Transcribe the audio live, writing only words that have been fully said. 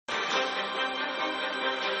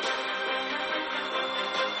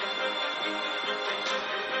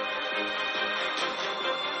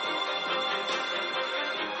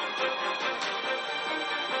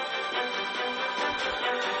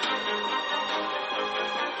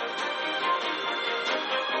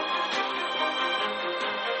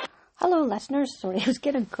Hello listeners, sorry, I was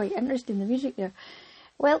getting quite interested in the music there.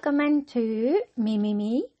 Welcome into Me,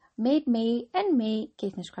 Made Me in May,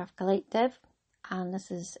 Sidrar Crofter Collective, and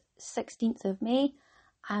this is 16th of May.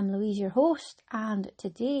 I'm Louise, your host, and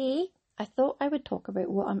today I thought I would talk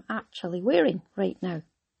about what I'm actually wearing right now.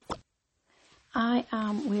 I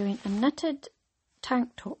am wearing a knitted tank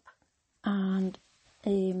top, and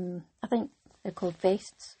I think they're called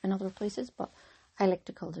vests in other places, but I like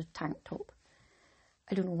to call it a tank top.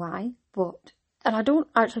 I don't know why, and I don't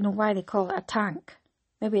actually know why they call it a tank.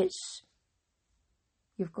 Maybe it's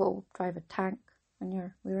you've got to drive a tank when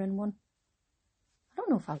you're wearing one. I don't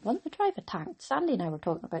know if I want to drive a tank. Sandy and I were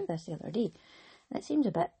talking about this the other day, and it seems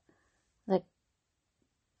a bit like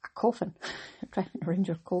a coffin. Driving a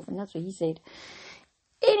Ranger coffin, that's what he said.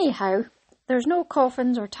 Anyhow, there's no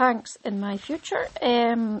coffins or tanks in my future,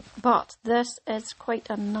 but this is quite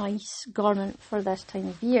a nice garment for this time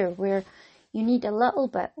of year where you need a little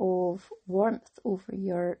bit of warmth over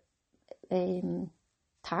your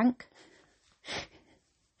tank.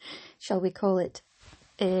 Shall we call it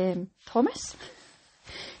Thomas?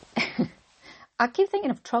 I keep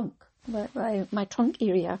thinking of trunk, my trunk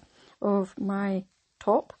area of my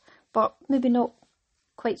top, but maybe not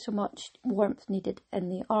quite so much warmth needed in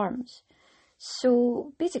the arms.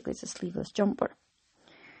 So basically it's a sleeveless jumper.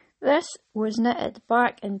 This was knitted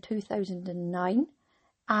back in 2009.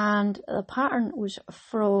 And the pattern was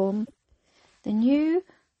from the new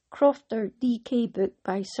Crofter DK book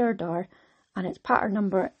by Sirdars, and it's pattern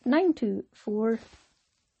number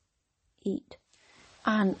 9248.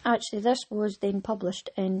 And actually this was then published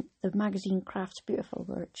in the magazine Crafts Beautiful,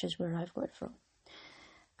 which is where I've got it from.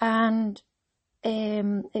 And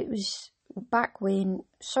it was back when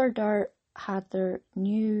Sirdars had their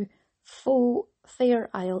new faux Fair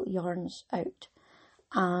Isle yarns out.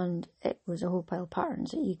 And it was a whole pile of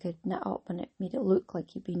patterns that you could knit up, and it made it look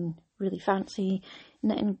like you'd been really fancy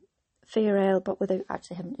knitting Fair Isle, but without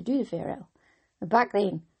actually having to do the Fair Isle. And back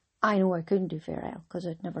then, I know I couldn't do Fair Isle because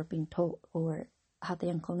I'd never been taught or had the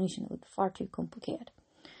inclination. It would be far too complicated.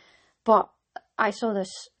 But I saw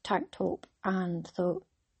this tank top and thought,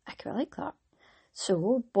 I quite like that.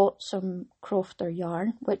 So bought some Crofter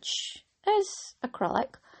yarn, which is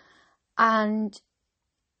acrylic, and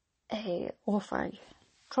off I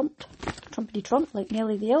trumpety-trump like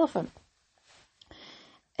Nelly the elephant.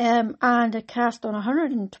 And I cast on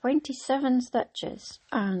 127 stitches,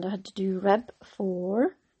 and I had to do rib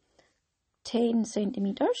for 10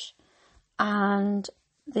 centimetres, and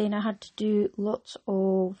then I had to do lots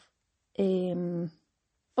of there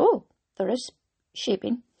is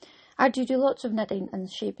shaping. I had to do lots of knitting and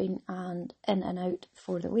shaping and in and out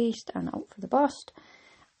for the waist and out for the bust,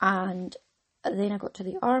 and then I got to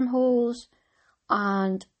the armholes,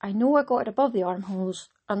 and I know I got it above the armholes,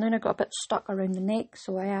 and then I got a bit stuck around the neck,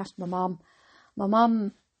 so I asked my mum. My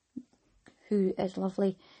mum, who is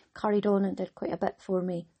lovely, carried on and did quite a bit for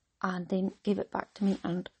me, and then gave it back to me,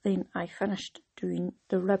 and then I finished doing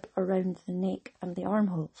the rib around the neck and the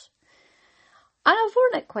armholes. And I've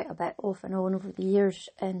worn it quite a bit off and on over the years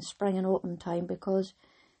in spring and autumn time, because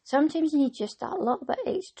sometimes you need just that little bit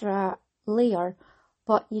extra layer,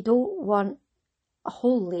 but you don't want a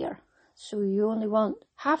whole layer. So you only want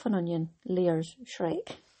half an onion layers,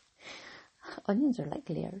 Shrek. Onions are like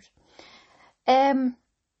layers. I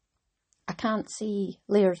can't see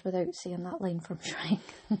layers without seeing that line from Shrek.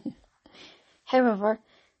 However,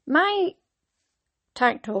 my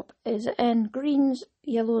tank top is in greens,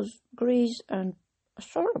 yellows, greys, and a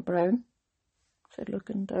sort of brown. So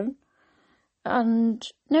looking down. And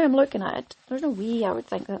now I'm looking at it, there's no way I would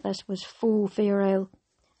think that this was faux Fair Isle.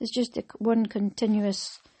 It's just one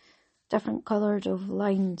continuous different colours of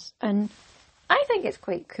lines, and I think it's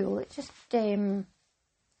quite cool. It's just I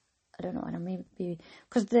don't know, and maybe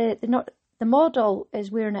because the model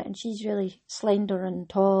is wearing it, and she's really slender and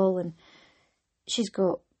tall, and she's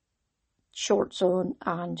got shorts on,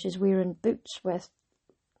 and she's wearing boots with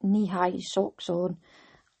knee-high socks on,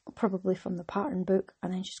 probably from the pattern book,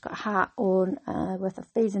 and then she's got a hat on with a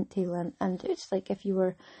pheasant tail in, and it's like if you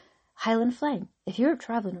were Highland flying. If you're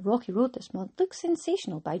travelling a rocky road this month, look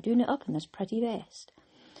sensational by doing it up in this pretty vest.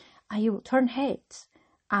 And you will turn heads,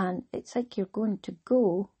 and it's like you're going to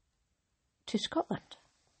go to Scotland.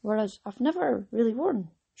 Whereas I've never really worn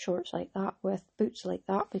shorts like that with boots like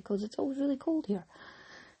that, because it's always really cold here.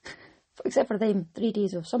 Except for them 3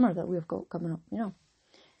 days of summer that we've got coming up, you know.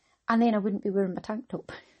 And then I wouldn't be wearing my tank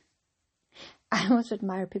top. I always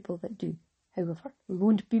admire people that do. However, it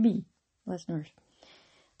won't be me, listeners.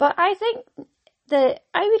 But I think that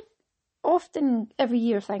I would often every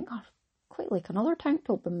year think, oh, quite like another tank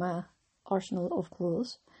top in my arsenal of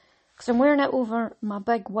clothes. Because I'm wearing it over my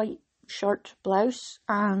big white shirt blouse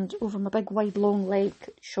and over my big wide long leg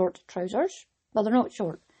short trousers. Well, they're not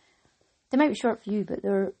short. They might be short for you, but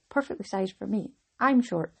they're perfectly sized for me. I'm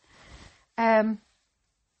short.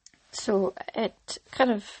 So it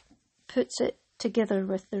kind of puts it together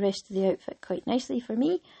with the rest of the outfit quite nicely for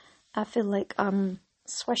me. I feel like I'm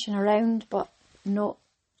swishing around, but not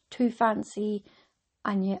too fancy,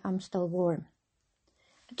 and yet I'm still warm.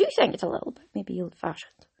 I do think it's a little bit maybe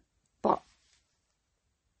old-fashioned, but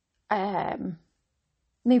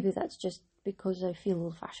maybe that's just because I feel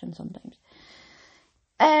old-fashioned sometimes.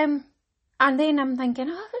 And then I'm thinking,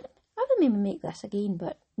 I would maybe make this again,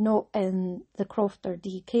 but not in the Crofter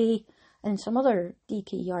DK and some other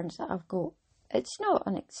DK yarns that I've got. It's not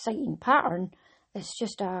an exciting pattern. It's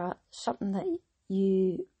just something that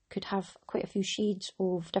you could have quite a few shades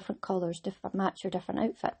of different colours, match your different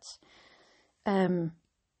outfits.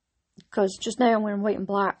 Because just now I'm wearing white and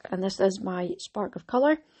black, and this is my spark of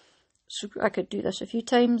colour. So I could do this a few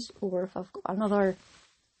times, or if I've got another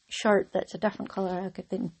shirt that's a different colour, I could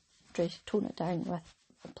then tone it down with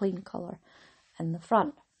a plain colour in the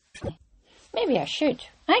front. Maybe I should.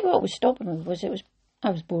 I think what was stopping me was I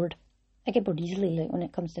was bored. I get bored easily, like when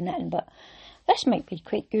it comes to knitting, but this might be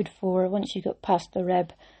quite good for once you got past the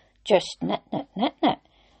rib, just knit.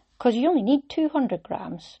 Because you only need 200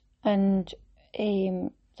 grams, and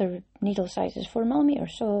the needle size is 4mm,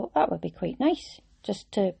 so that would be quite nice,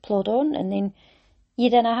 just to plod on, and then you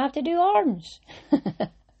didn't have to do arms.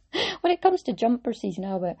 When it comes to jumper season,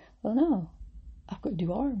 I'll be, well no, I've got to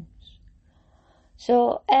do arms.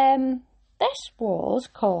 So, this was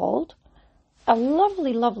called a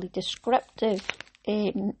lovely descriptive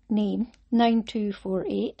name,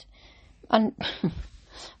 9248, and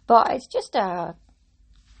but it's just a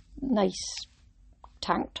nice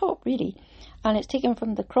tank top really, and it's taken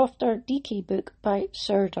from the Crofter DK book by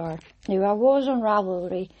Sirdar. Now I was on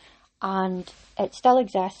Ravelry and it still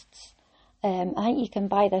exists. I think you can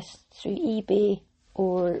buy this through eBay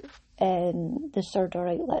or the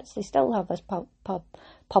Sirdar outlets. They still have this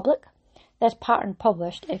this pattern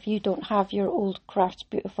published if you don't have your old Crafts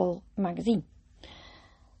Beautiful magazine.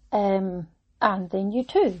 And then you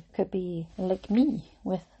too could be like me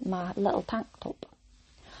with my little tank top.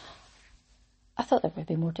 I thought there would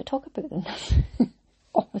be more to talk about than this.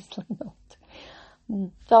 Obviously not.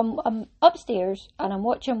 So I'm upstairs and I'm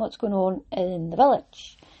watching what's going on in the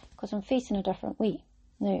village because I'm facing a different way.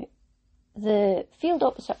 Now, the field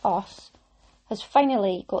opposite us has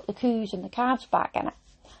finally got the coos and the calves back in it.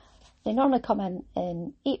 They normally come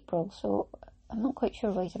in April, so I'm not quite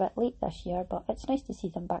sure why it's a bit late this year, but it's nice to see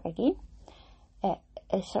them back again.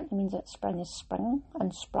 It certainly means that spring is spring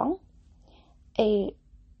and sprung.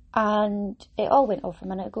 And it all went off a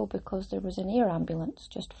minute ago because there was an air ambulance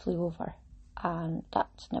just flew over, and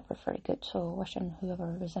that's never very good, so wishing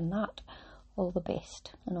whoever was in that all the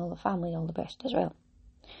best, and all the family all the best as well.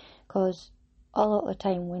 Because a lot of the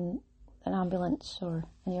time when an ambulance or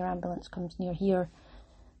an air ambulance comes near here,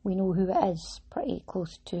 we know who it is pretty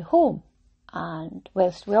close to home, and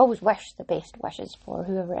whilst we always wish the best wishes for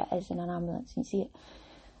whoever it is in an ambulance, and you see it,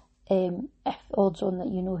 if odds on that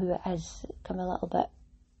you know who it is come a little bit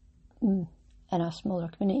in a smaller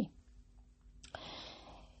community.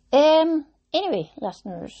 Anyway,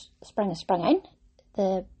 listeners, spring is sprung in.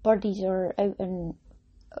 The birdies are out and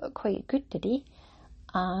quite good today,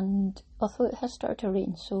 and although it has started to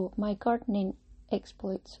rain, so my gardening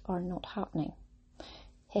exploits are not happening.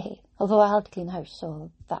 Hey, although I had to clean the house, so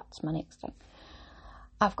that's my next thing.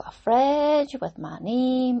 I've got a fridge with my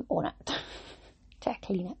name on it to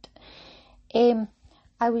clean it.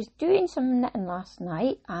 I was doing some knitting last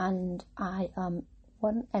night, and I am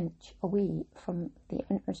 1 inch away from the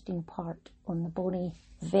interesting part on the Bonnie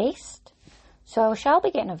vest. So I shall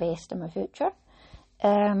be getting a vest in my future.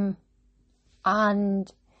 And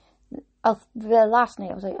last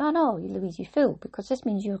night I was like, oh no, Louise, you fool, because this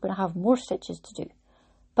means you're going to have more stitches to do.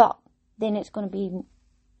 But then it's going to be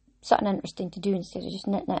something interesting to do instead of just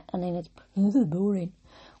knitting it, and then it's boring,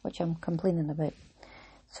 which I'm complaining about.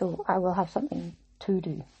 So I will have something to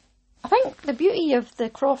do. I think the beauty of the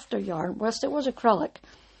Crofter yarn, whilst it was acrylic,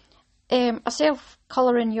 a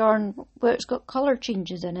self-colouring yarn where it's got colour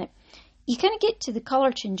changes in it, you kind of get to the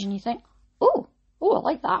colour change and you think, oh, I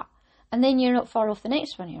like that. And then you're not far off the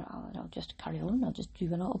next one. You're, I'll just carry on, I'll just do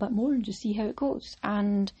a little bit more and just see how it goes.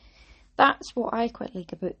 And that's what I quite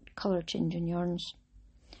like about colour changing yarns.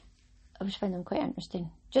 I always find them quite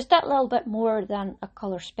interesting. Just that little bit more than a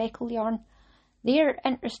colour speckle yarn. They're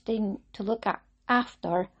interesting to look at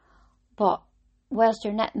after, but whilst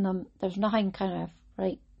you're knitting them, there's nothing kind of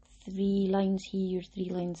like 3 lines here, 3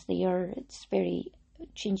 lines there. It's very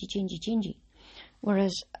changey.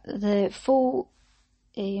 Whereas the faux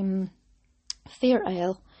fair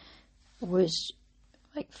isle was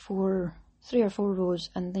like 3 or 4 rows,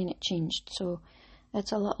 and then it changed. So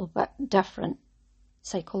it's a little bit different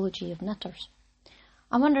psychology of knitters.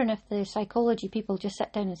 I'm wondering if the psychology people just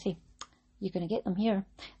sit down and say, you're going to get them here.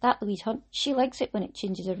 That Louise Hunt, she likes it when it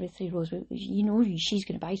changes every 3 rows. You know she's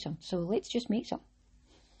going to buy some, so let's just make some.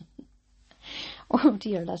 Oh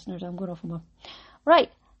dear, listeners, I'm going off on one.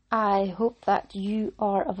 Right, I hope that you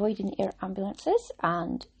are avoiding air ambulances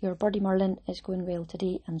and your birdie Merlin is going well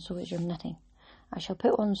today, and so is your knitting. I shall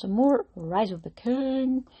put on some more Rise of the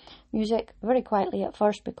King music very quietly at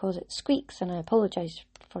first because it squeaks, and I apologise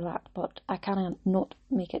for that, but I cannot not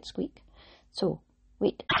make it squeak. So,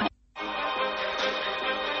 wait.